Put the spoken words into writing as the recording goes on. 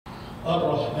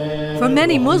For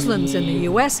many Muslims in the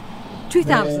US,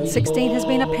 2016 has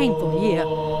been a painful year.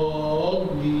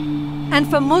 And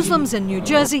for Muslims in New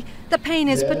Jersey, the pain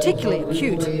is particularly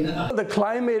acute. The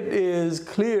climate is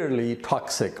clearly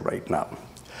toxic right now.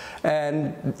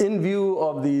 And in view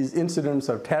of these incidents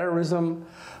of terrorism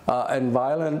and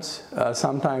violence,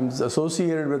 sometimes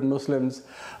associated with Muslims,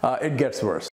 it gets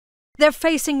worse. They're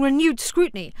facing renewed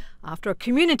scrutiny after a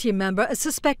community member is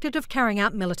suspected of carrying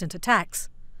out militant attacks.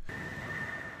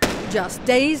 Just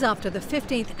days after the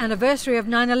 15th anniversary of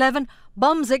 9/11,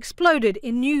 bombs exploded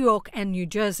in New York and New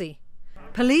Jersey.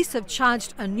 Police have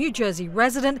charged a New Jersey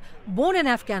resident born in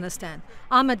Afghanistan,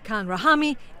 Ahmed Khan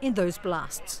Rahami, in those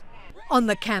blasts. On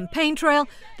the campaign trail,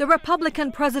 the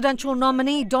Republican presidential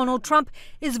nominee Donald Trump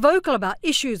is vocal about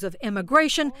issues of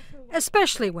immigration,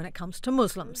 especially when it comes to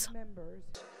Muslims.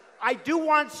 I do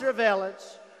want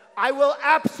surveillance. I will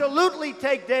absolutely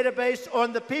take database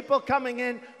on the people coming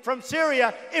in from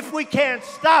Syria if we can't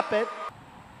stop it.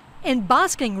 In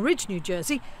Basking Ridge, New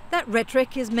Jersey, that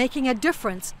rhetoric is making a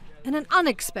difference in an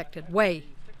unexpected way.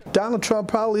 Donald Trump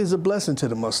probably is a blessing to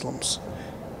the Muslims.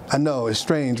 I know it's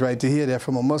strange, right, to hear that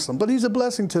from a Muslim, but he's a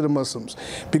blessing to the Muslims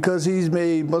because he's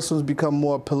made Muslims become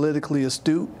more politically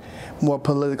astute, more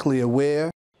politically aware.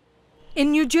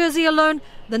 In New Jersey alone,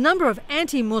 the number of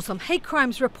anti-Muslim hate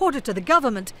crimes reported to the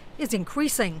government is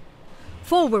increasing.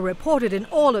 4 were reported in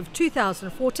all of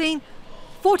 2014,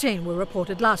 14 were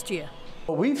reported last year.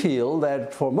 We feel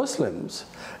that for Muslims,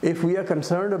 if we are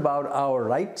concerned about our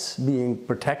rights being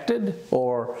protected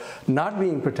or not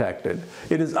being protected,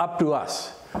 it is up to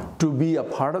us to be a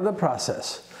part of the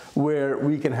process where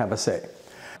we can have a say.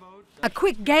 A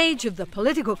quick gauge of the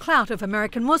political clout of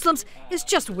American Muslims is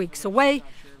just weeks away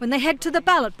when they head to the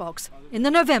ballot box in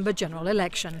the November general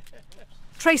election.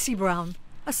 Tracy Brown,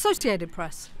 Associated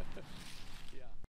Press.